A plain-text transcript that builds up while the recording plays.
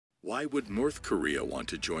Why would North Korea want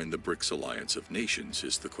to join the BRICS alliance of nations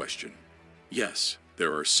is the question. Yes,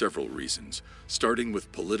 there are several reasons, starting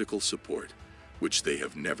with political support, which they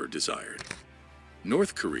have never desired.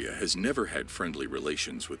 North Korea has never had friendly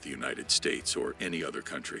relations with the United States or any other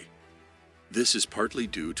country. This is partly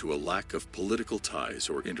due to a lack of political ties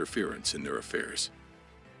or interference in their affairs.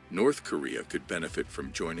 North Korea could benefit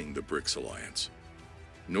from joining the BRICS alliance.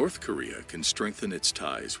 North Korea can strengthen its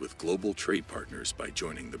ties with global trade partners by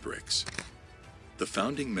joining the BRICS. The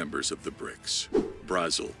founding members of the BRICS,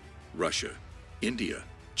 Brazil, Russia, India,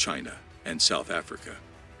 China, and South Africa,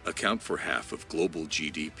 account for half of global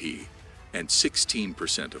GDP and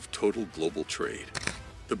 16% of total global trade.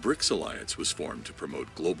 The BRICS alliance was formed to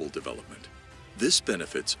promote global development. This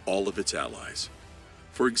benefits all of its allies.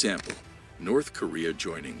 For example, North Korea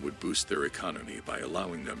joining would boost their economy by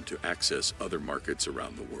allowing them to access other markets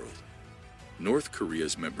around the world. North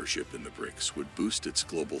Korea's membership in the BRICS would boost its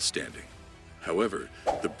global standing. However,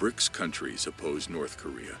 the BRICS countries oppose North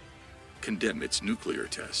Korea, condemn its nuclear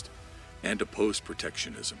test, and oppose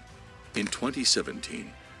protectionism. In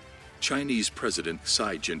 2017, Chinese President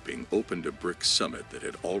Xi Jinping opened a BRICS summit that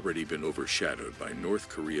had already been overshadowed by North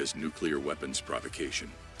Korea's nuclear weapons provocation.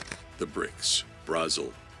 The BRICS,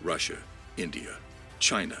 Brazil, Russia, India,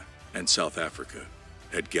 China, and South Africa,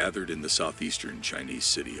 had gathered in the southeastern Chinese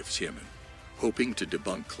city of Xiamen, hoping to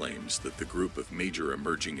debunk claims that the group of major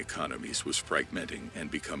emerging economies was fragmenting and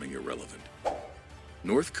becoming irrelevant.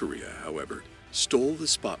 North Korea, however, stole the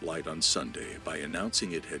spotlight on Sunday by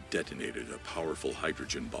announcing it had detonated a powerful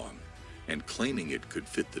hydrogen bomb and claiming it could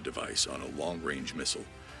fit the device on a long-range missile,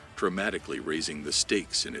 dramatically raising the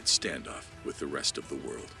stakes in its standoff with the rest of the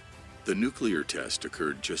world. The nuclear test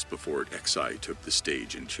occurred just before Xi took the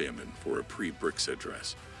stage in Xiamen for a pre-BRICS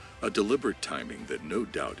address, a deliberate timing that no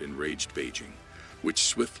doubt enraged Beijing, which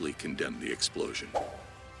swiftly condemned the explosion.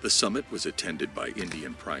 The summit was attended by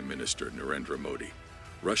Indian Prime Minister Narendra Modi,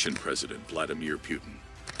 Russian President Vladimir Putin,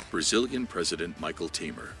 Brazilian President Michel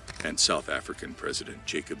Temer, and South African President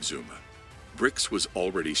Jacob Zuma. BRICS was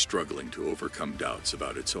already struggling to overcome doubts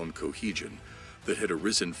about its own cohesion that had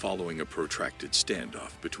arisen following a protracted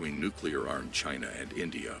standoff between nuclear-armed China and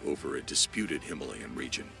India over a disputed Himalayan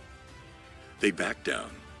region. They backed down,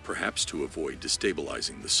 perhaps to avoid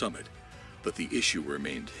destabilizing the summit, but the issue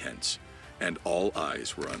remained tense, and all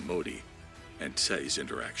eyes were on Modi and Xi's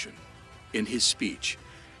interaction. In his speech,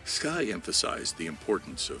 Xi emphasized the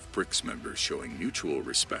importance of BRICS members showing mutual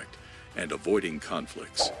respect and avoiding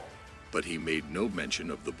conflicts, but he made no mention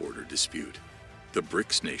of the border dispute. The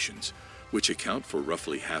BRICS nations, which account for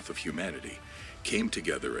roughly half of humanity, came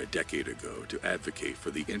together a decade ago to advocate for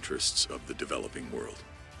the interests of the developing world.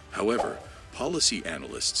 However, policy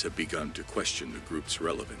analysts have begun to question the group's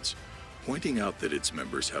relevance, pointing out that its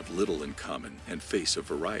members have little in common and face a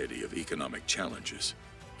variety of economic challenges.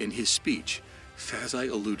 In his speech, Xi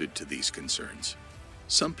alluded to these concerns.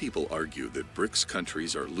 Some people argue that BRICS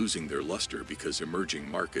countries are losing their luster because emerging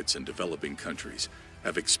markets and developing countries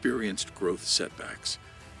have experienced growth setbacks,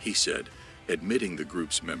 he said, admitting the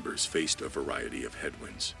group's members faced a variety of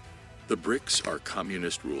headwinds. The BRICS are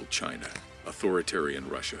communist-ruled China, authoritarian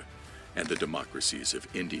Russia, and the democracies of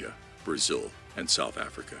India, Brazil, and South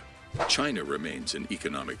Africa. China remains an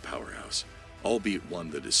economic powerhouse, albeit one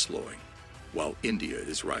that is slowing, while India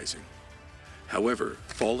is rising. However,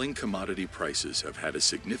 falling commodity prices have had a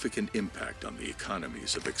significant impact on the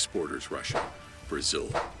economies of exporters Russia, Brazil,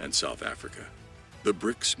 and South Africa. The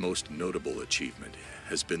BRICS' most notable achievement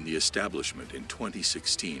has been the establishment in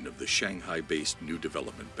 2016 of the Shanghai-based New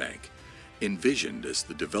Development Bank, envisioned as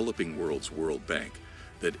the developing world's World Bank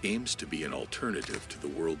that aims to be an alternative to the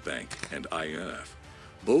World Bank and IMF,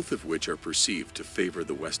 both of which are perceived to favor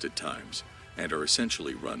the West at times and are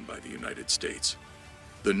essentially run by the United States.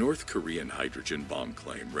 The North Korean hydrogen bomb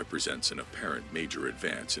claim represents an apparent major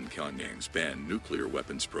advance in Pyongyang's banned nuclear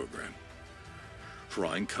weapons program,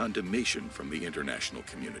 drawing condemnation from the international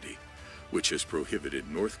community, which has prohibited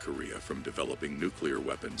North Korea from developing nuclear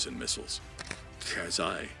weapons and missiles.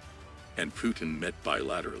 Xi and Putin met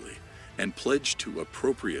bilaterally and pledged to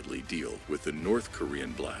appropriately deal with the North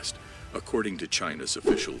Korean blast, according to China's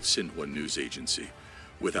official Xinhua news agency,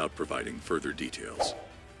 without providing further details.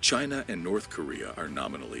 China and North Korea are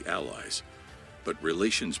nominally allies, but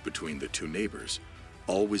relations between the two neighbors,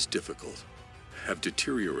 always difficult, have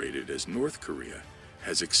deteriorated as North Korea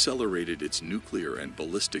has accelerated its nuclear and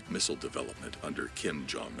ballistic missile development under Kim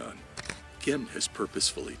Jong-un. Kim has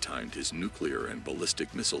purposefully timed his nuclear and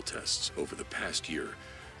ballistic missile tests over the past year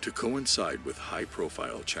to coincide with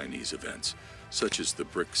high-profile Chinese events, such as the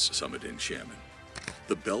BRICS summit in Xiamen,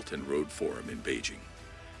 the Belt and Road Forum in Beijing,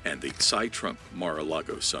 and the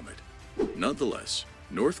Xi-Trump-Mar-a-Lago summit. Nonetheless,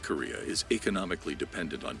 North Korea is economically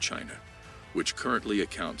dependent on China, which currently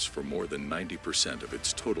accounts for more than 90% of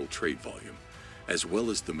its total trade volume, as well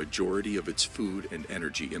as the majority of its food and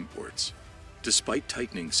energy imports. Despite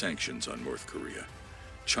tightening sanctions on North Korea,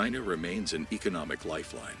 China remains an economic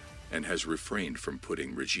lifeline and has refrained from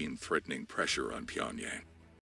putting regime-threatening pressure on Pyongyang.